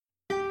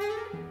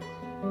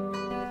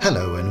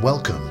Hello and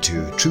welcome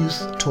to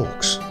Truth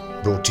Talks,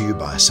 brought to you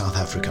by South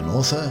African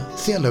author,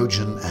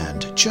 theologian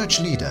and church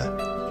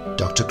leader,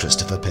 Dr.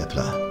 Christopher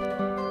Peppler.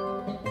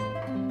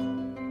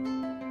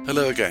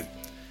 Hello again.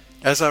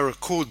 As I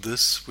record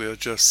this, we are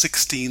just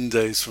 16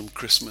 days from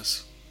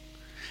Christmas.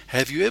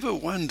 Have you ever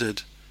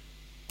wondered,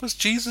 was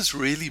Jesus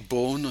really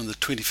born on the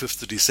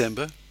 25th of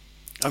December?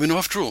 I mean,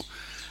 after all,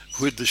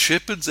 would the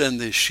shepherds and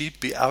their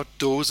sheep be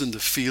outdoors in the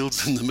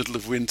fields in the middle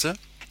of winter?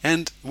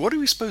 And what are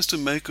we supposed to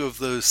make of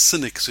those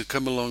cynics who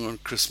come along on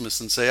Christmas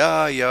and say,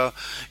 yeah,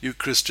 you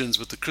Christians,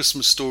 but the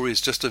Christmas story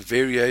is just a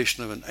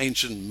variation of an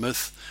ancient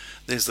myth.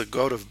 There's the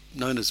god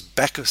known as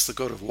Bacchus, the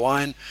god of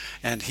wine,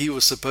 and he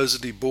was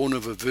supposedly born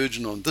of a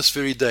virgin on this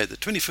very day, the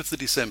 25th of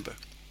December.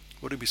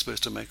 What are we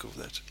supposed to make of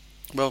that?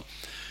 Well,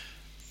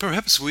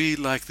 perhaps we,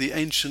 like the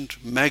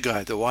ancient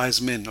Magi, the wise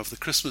men of the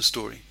Christmas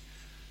story,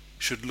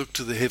 should look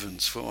to the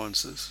heavens for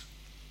answers.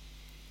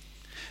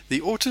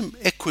 The autumn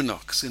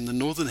equinox in the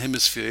northern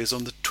hemisphere is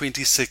on the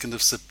 22nd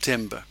of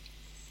September,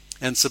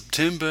 and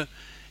September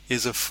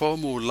is a far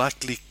more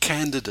likely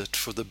candidate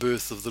for the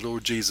birth of the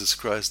Lord Jesus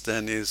Christ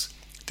than is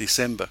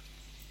December.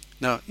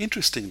 Now,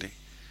 interestingly,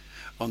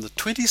 on the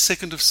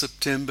 22nd of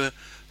September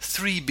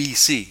 3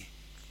 BC,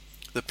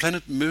 the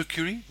planet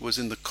Mercury was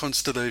in the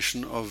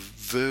constellation of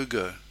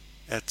Virgo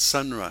at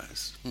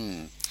sunrise.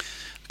 The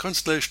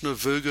constellation of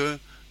Virgo,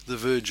 the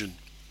Virgin.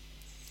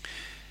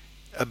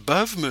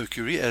 Above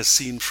Mercury, as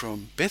seen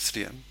from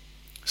Bethlehem,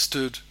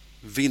 stood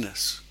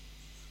Venus,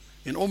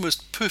 in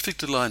almost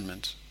perfect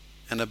alignment,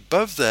 and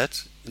above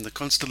that, in the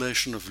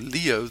constellation of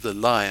Leo, the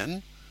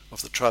lion,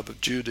 of the tribe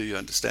of Judah, you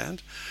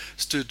understand,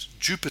 stood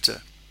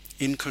Jupiter,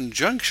 in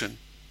conjunction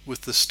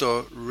with the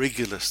star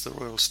Regulus, the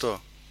royal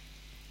star.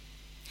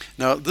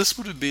 Now, this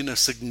would have been a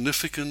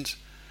significant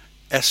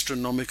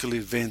astronomical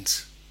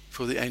event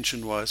for the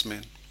ancient wise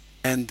men,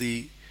 and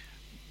the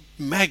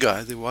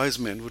Magi, the wise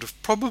men, would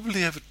have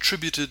probably have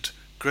attributed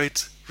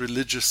great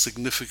religious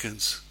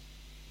significance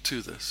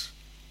to this.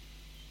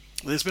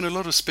 There's been a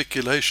lot of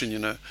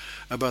speculation,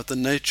 about the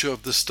nature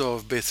of the Star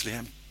of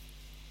Bethlehem.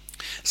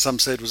 Some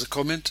say it was a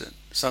comet, and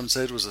some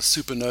say it was a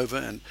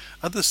supernova, and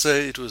others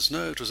say it was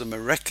a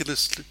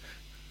miraculously,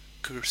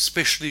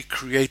 specially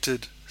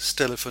created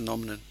stellar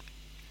phenomenon.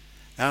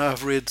 Now,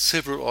 I've read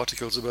several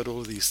articles about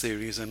all of these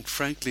theories, and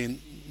frankly,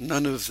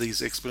 none of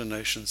these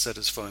explanations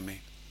satisfy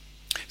me.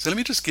 So let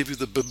me just give you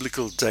the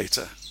biblical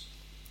data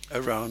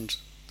around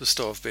the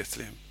Star of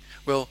Bethlehem.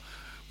 Well,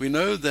 we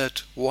know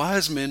that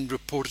wise men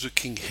reported to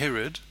King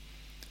Herod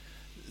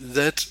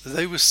that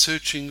they were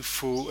searching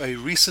for a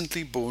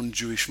recently born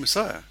Jewish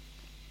Messiah,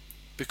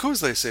 because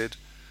they said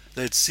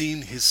they'd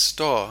seen his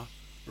star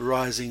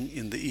rising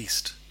in the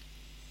east.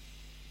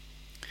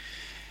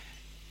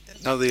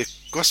 Now, the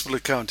Gospel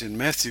account in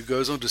Matthew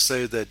goes on to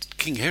say that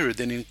King Herod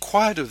then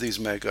inquired of these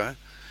Magi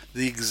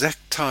the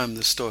exact time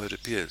the star had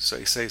appeared. So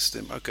he says to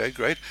them, okay,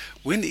 great,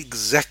 when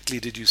exactly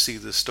did you see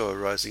the star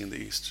rising in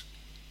the east?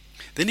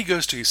 Then he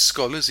goes to his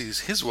scholars,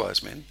 his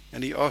wise men,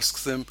 and he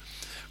asks them,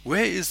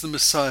 where is the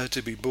Messiah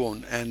to be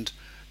born? And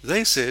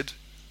they said,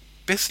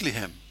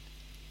 Bethlehem,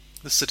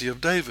 the city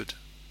of David,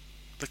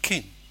 the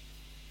king.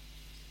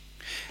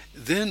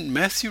 Then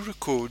Matthew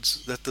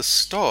records that the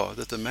star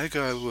that the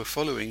Magi were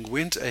following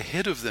went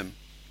ahead of them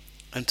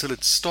until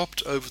it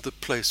stopped over the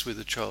place where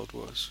the child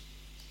was.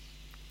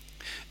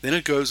 Then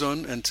it goes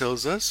on and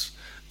tells us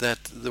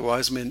that the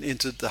wise men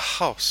entered the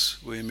house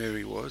where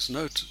Mary was,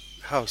 note,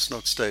 house,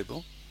 not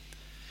stable,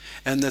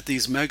 and that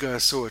these Magi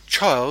saw a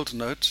child,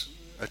 note,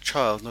 a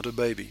child, not a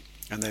baby,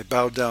 and they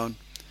bowed down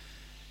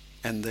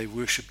and they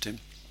worshipped him.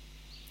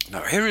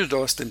 Now Herod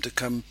asked them to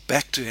come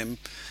back to him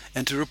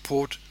and to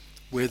report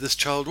where this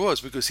child was,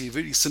 because he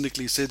very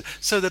cynically said,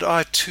 so that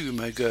I too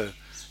may go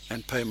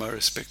and pay my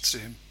respects to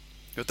him.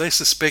 But they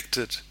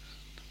suspected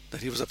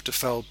that he was up to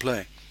foul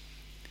play.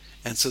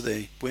 And so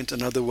they went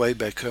another way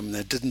back home, and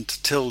they didn't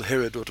tell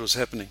Herod what was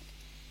happening.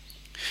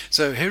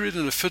 So Herod,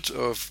 in a fit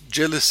of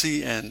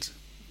jealousy and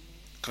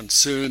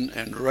concern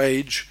and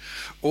rage,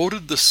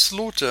 ordered the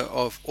slaughter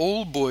of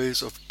all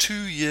boys of 2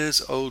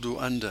 years old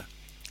or under,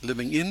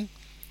 living in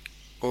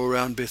or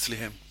around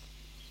Bethlehem.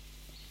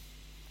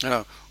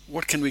 Now,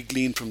 what can we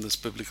glean from this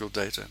biblical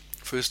data?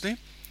 Firstly,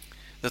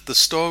 that the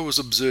star was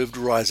observed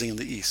rising in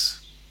the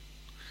east.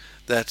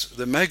 That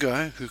the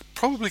Magi, who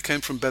probably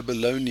came from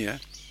Babylonia,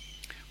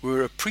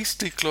 were a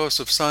priestly class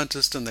of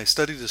scientists, and they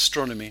studied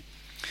astronomy,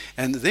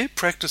 and their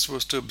practice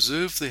was to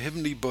observe the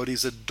heavenly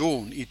bodies at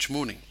dawn each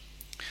morning.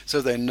 So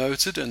they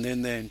noted and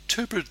then they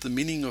interpreted the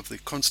meaning of the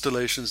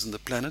constellations and the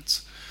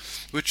planets,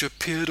 which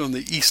appeared on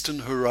the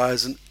eastern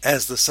horizon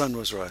as the sun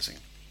was rising.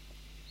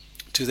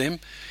 To them,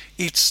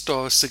 each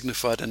star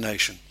signified a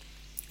nation,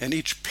 and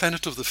each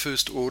planet of the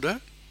first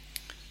order,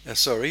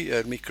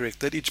 let me correct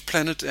that, each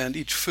planet and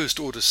each first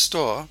order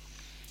star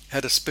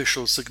had a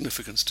special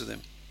significance to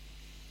them.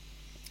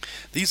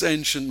 These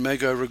ancient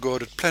Magi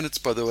regarded planets,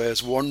 by the way,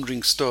 as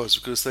wandering stars,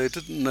 because they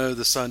didn't know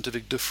the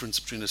scientific difference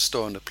between a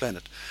star and a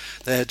planet.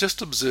 They had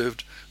just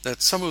observed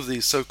that some of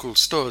these so-called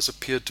stars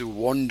appeared to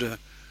wander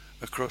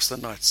across the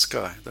night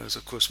sky. Those,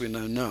 of course, we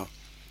know now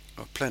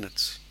are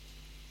planets.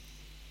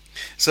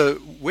 So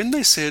when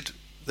they said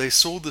they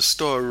saw the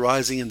star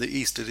rising in the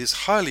east, it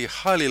is highly,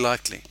 highly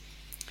likely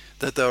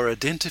that they are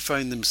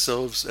identifying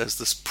themselves as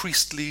this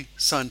priestly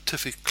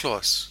scientific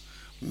class,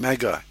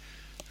 Magi,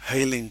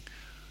 hailing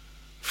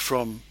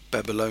from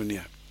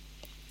Babylonia.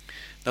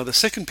 Now, the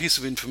second piece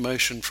of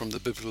information from the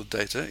biblical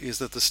data is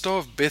that the Star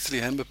of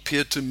Bethlehem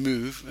appeared to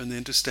move and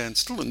then to stand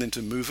still, and then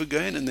to move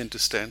again and then to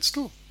stand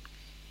still.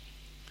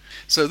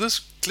 So this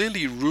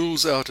clearly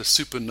rules out a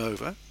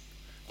supernova.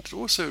 It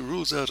also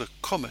rules out a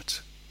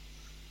comet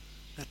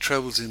that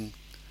travels in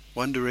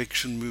one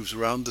direction, moves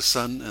around the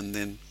sun, and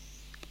then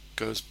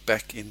goes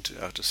back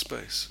into outer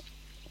space.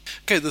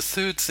 Okay, the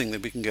third thing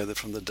that we can gather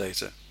from the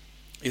data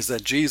is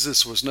that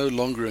Jesus was no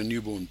longer a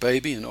newborn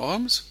baby in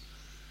arms,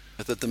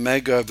 but that the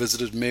Magi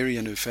visited Mary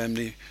and her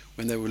family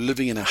when they were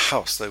living in a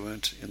house. They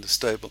weren't in the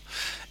stable.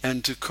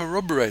 And to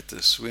corroborate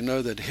this, we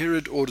know that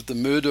Herod ordered the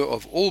murder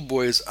of all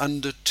boys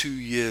under 2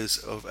 years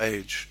of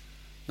age.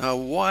 Now,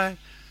 why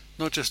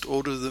not just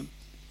order the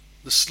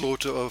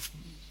slaughter of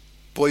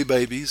boy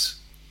babies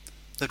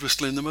that were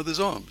still in the mother's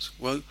arms?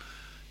 Well,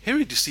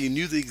 Herod, you see,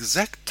 knew the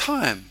exact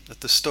time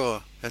that the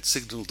star had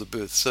signaled the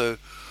birth. So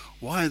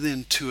why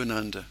then 2 and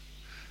under?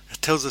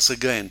 It tells us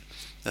again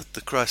that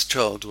the Christ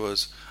child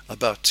was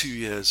about 2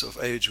 years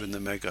of age when the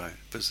Magi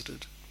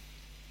visited.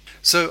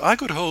 So I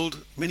got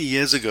hold many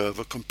years ago of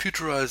a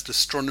computerized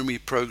astronomy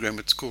program.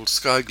 It's called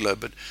Sky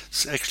Globe, but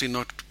it's actually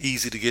not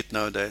easy to get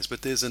nowadays.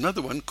 But there's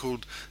another one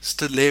called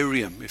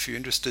Stellarium. If you're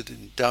interested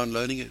in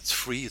downloading it, it's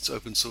free, it's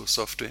open source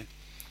software.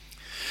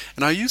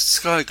 And I used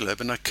Sky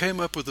Globe, and I came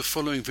up with the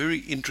following very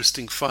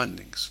interesting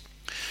findings.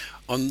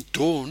 On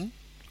dawn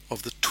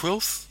of the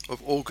 12th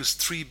of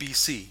August 3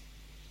 BC,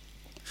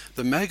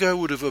 the Magi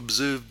would have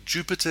observed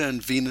Jupiter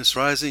and Venus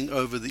rising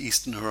over the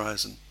eastern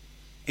horizon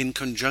in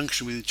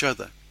conjunction with each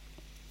other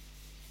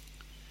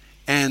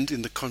and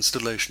in the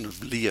constellation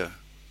of Leo.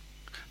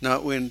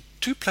 Now, when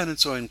 2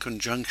 planets are in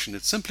conjunction,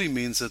 it simply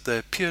means that they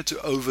appear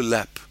to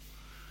overlap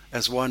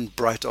as one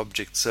bright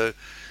object. So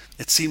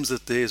it seems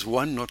that there is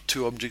one, not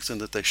 2 objects, and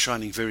that they're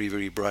shining very,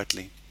 very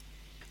brightly.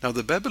 Now,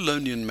 the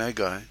Babylonian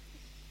Magi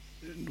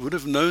would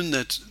have known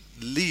that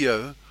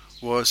Leo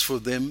was for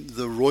them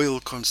the royal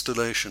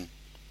constellation.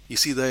 You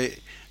see, they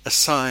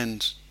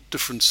assigned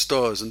different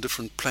stars and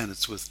different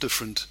planets with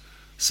different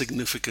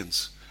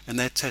significance, and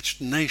they attached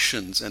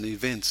nations and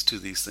events to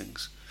these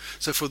things.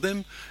 So for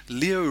them,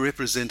 Leo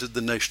represented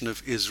the nation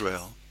of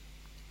Israel.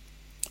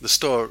 The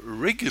star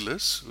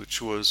Regulus,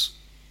 which was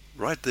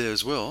right there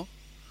as well,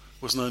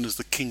 was known as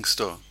the king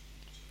star.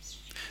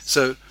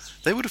 So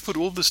they would have put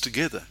all this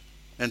together,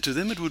 and to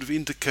them it would have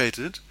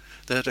indicated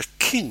that a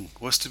king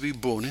was to be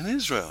born in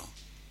Israel.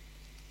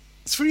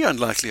 It's very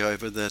unlikely,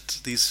 however,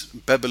 that these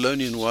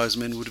Babylonian wise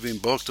men would have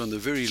embarked on the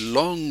very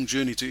long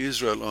journey to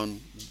Israel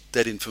on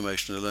that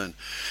information alone.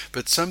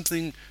 But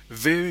something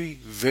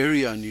very,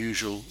 very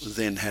unusual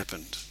then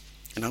happened.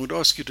 And I would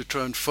ask you to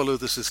try and follow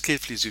this as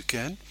carefully as you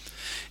can.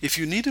 If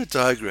you need a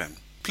diagram,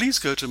 please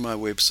go to my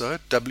website,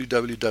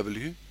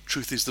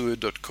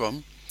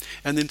 www.truthistheword.com,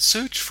 and then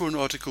search for an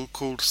article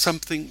called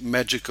Something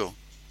Magical.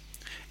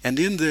 And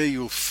in there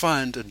you'll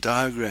find a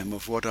diagram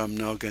of what I'm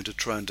now going to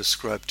try and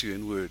describe to you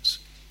in words.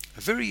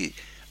 A very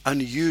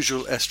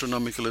unusual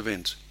astronomical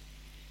event.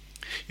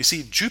 You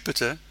see,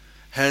 Jupiter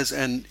has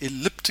an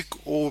elliptic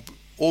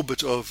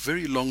orbit of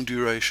very long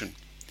duration.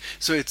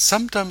 So it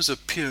sometimes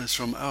appears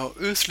from our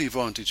earthly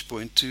vantage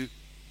point to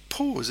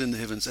pause in the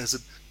heavens as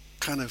it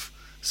kind of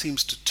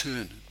seems to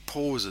turn, it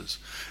pauses,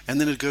 and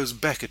then it goes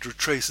back, it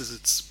retraces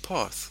its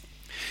path.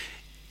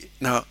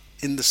 Now,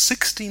 in the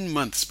 16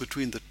 months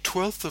between the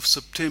 12th of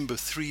September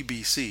 3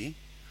 BC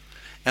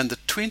and the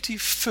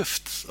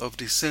 25th of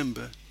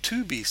December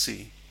 2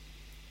 BC,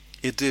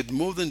 it did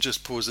more than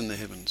just pause in the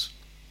heavens.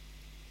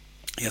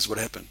 Here's what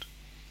happened.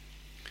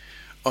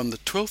 On the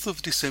 12th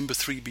of December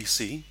 3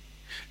 BC,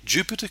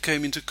 Jupiter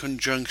came into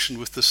conjunction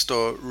with the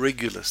star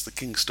Regulus, the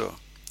king star,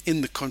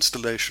 in the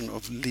constellation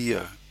of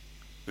Leo,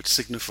 which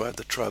signified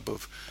the tribe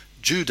of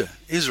Judah,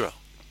 Israel.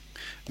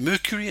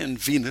 Mercury and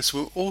Venus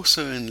were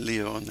also in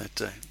Leo on that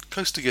day,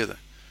 close together,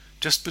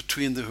 just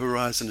between the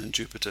horizon and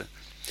Jupiter.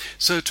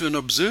 So to an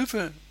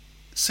observer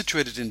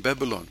situated in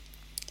Babylon,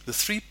 the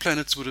 3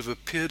 planets would have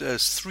appeared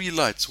as 3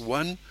 lights,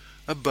 one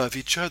above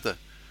each other,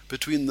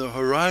 between the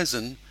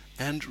horizon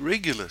and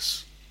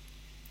Regulus.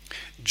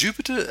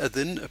 Jupiter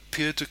then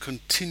appeared to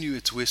continue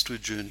its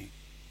westward journey.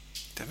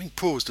 Having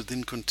paused, it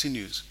then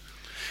continues.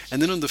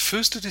 And then on the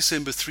 1st of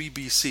December 3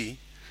 BC,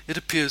 it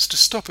appears to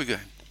stop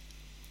again.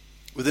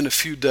 Within a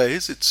few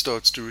days, it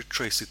starts to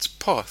retrace its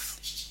path,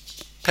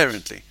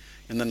 apparently,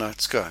 in the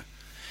night sky,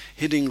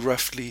 heading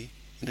roughly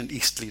in an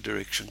easterly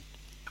direction.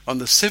 On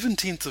the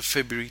 17th of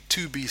February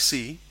 2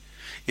 BC,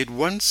 it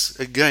once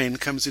again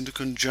comes into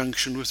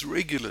conjunction with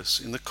Regulus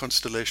in the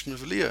constellation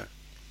of Leo.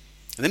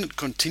 And then it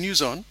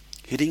continues on,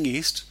 heading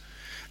east,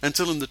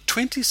 until on the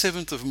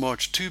 27th of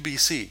March 2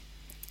 BC,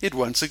 it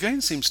once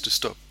again seems to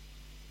stop.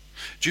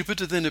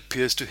 Jupiter then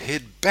appears to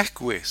head back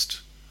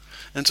west,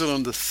 until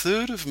on the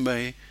 3rd of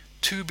May,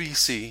 2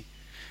 BC,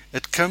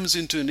 it comes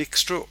into an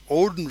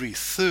extraordinary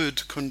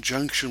third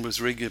conjunction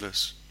with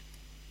Regulus.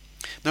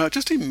 Now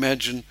just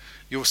imagine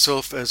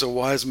yourself as a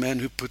wise man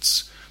who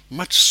puts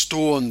much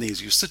store on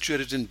these. You're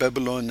situated in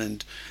Babylon,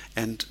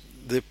 and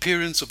the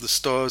appearance of the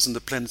stars and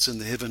the planets in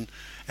the heaven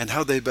and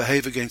how they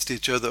behave against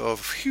each other are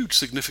of huge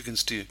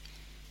significance to you.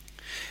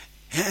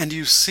 And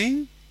you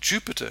see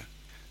Jupiter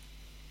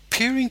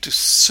appearing to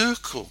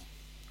circle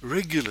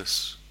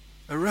Regulus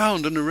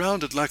around and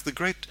around it like the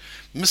great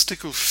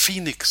mystical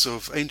phoenix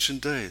of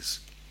ancient days.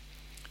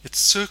 It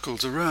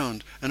circles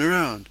around and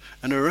around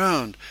and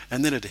around,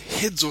 and then it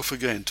heads off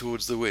again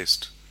towards the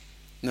west.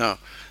 Now,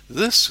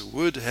 this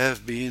would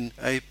have been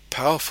a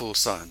powerful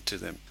sign to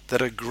them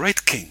that a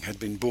great king had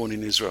been born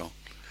in Israel.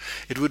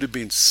 It would have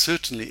been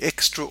certainly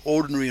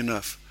extraordinary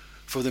enough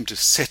for them to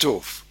set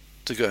off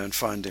to go and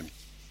find him.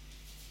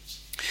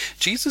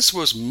 Jesus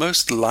was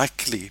most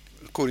likely,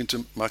 according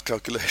to my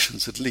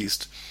calculations at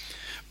least,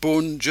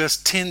 born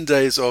just 10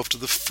 days after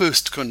the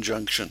first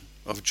conjunction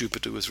of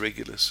Jupiter with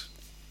Regulus,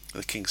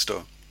 the king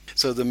star.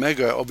 So the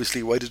Magi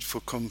obviously waited for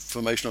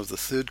confirmation of the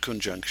third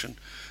conjunction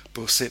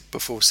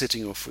before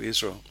setting off for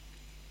Israel.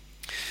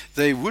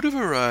 They would have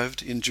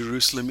arrived in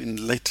Jerusalem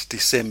in late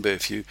December.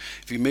 If you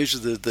measure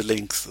the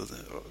length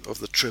of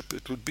the trip,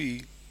 it would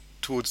be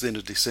towards the end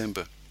of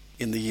December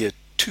in the year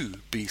 2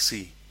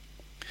 BC.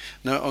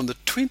 Now on the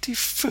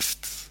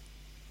 25th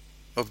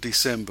of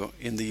December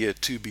in the year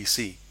 2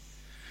 BC,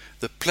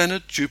 the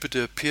planet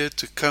Jupiter appeared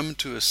to come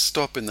to a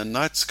stop in the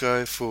night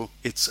sky for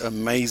its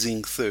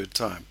amazing third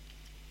time.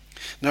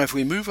 Now if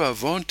we move our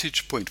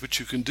vantage point, which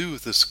you can do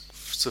with this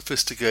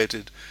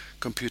sophisticated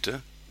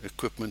computer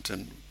equipment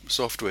and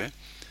software,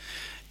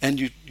 and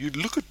you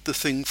look at the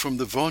thing from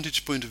the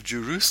vantage point of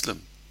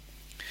Jerusalem,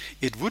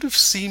 it would have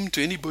seemed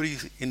to anybody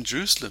in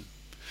Jerusalem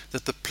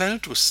that the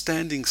planet was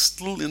standing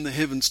still in the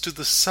heavens to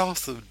the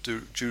south of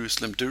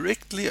Jerusalem,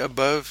 directly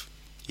above,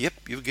 yep,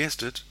 you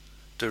guessed it,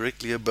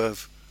 directly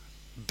above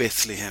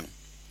Bethlehem.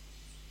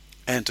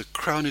 And to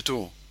crown it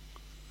all,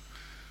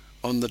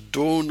 on the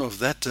dawn of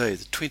that day,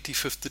 the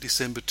 25th of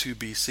December 2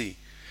 BC,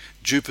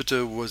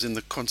 Jupiter was in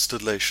the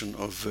constellation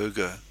of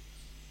Virgo,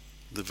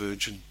 the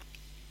Virgin.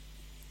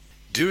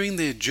 During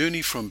their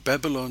journey from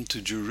Babylon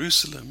to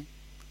Jerusalem,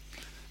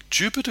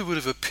 Jupiter would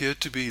have appeared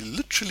to be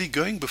literally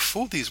going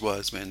before these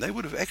wise men. They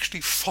would have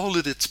actually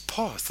followed its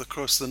path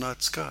across the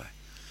night sky,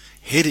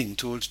 heading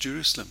towards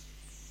Jerusalem,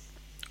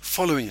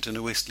 following it in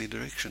a westerly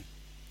direction.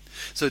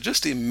 So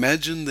just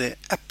imagine their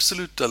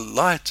absolute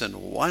delight and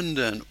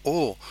wonder and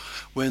awe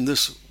when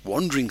this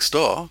wandering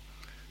star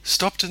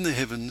stopped in the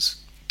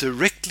heavens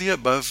directly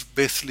above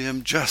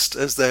Bethlehem just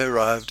as they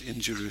arrived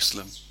in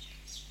Jerusalem.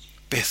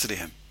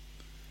 Bethlehem,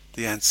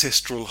 the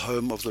ancestral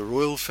home of the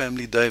royal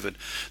family David,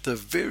 the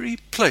very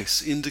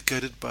place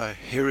indicated by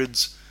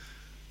Herod's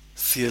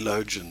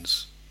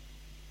theologians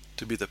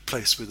to be the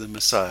place where the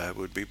Messiah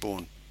would be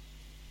born.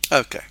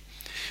 Okay,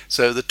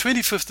 so the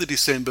 25th of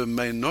December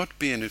may not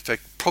be, and in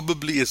fact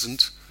probably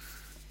isn't,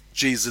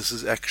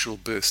 Jesus' actual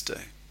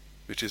birthday,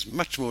 which is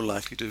much more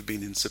likely to have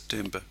been in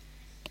September.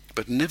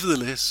 But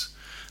nevertheless,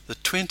 the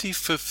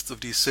 25th of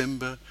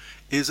December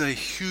is a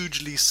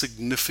hugely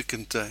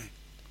significant day.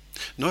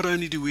 Not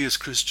only do we as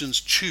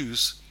Christians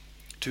choose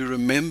to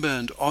remember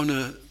and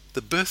honor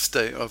the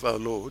birthday of our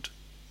Lord,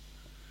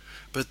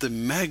 but the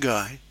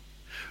Magi,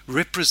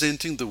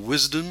 representing the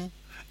wisdom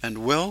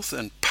and wealth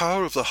and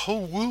power of the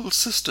whole world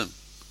system,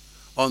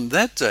 on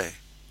that day,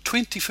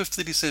 25th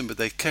of December,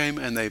 they came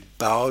and they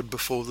bowed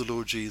before the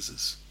Lord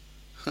Jesus.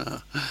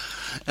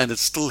 And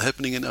it's still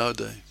happening in our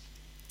day.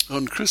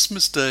 On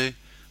Christmas Day,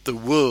 the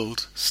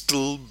world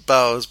still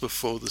bows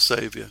before the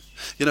Savior.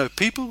 You know,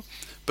 people,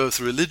 both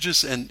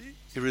religious and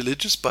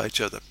irreligious, buy each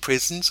other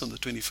presents on the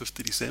 25th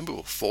of December,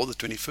 or for the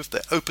 25th,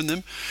 they open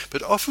them,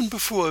 but often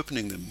before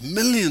opening them,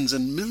 millions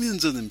and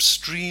millions of them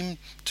stream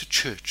to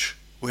church,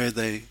 where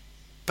they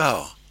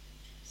bow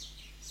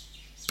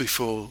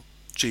before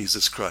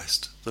Jesus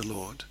Christ, the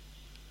Lord,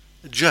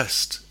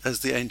 just as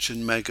the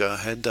ancient Magi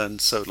had done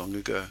so long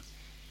ago.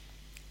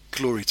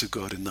 Glory to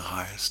God in the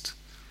highest.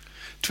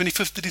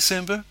 25th of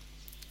December,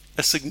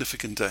 a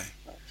significant day,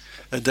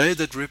 a day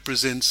that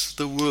represents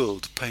the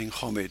world paying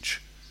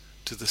homage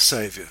to the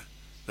Savior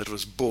that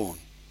was born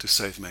to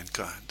save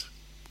mankind.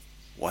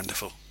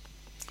 Wonderful.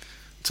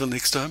 Until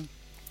next time,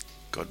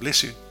 God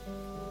bless you.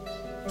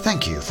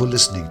 Thank you for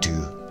listening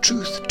to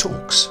Truth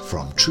Talks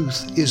from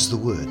Truth is the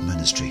Word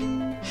Ministry.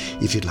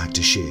 If you'd like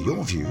to share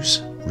your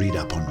views, read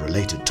up on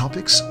related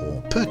topics,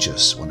 or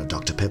purchase one of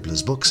Dr.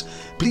 Pepler's books,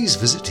 please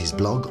visit his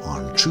blog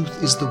on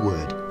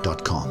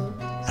truthistheword.com.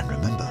 And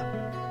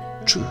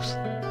remember, truth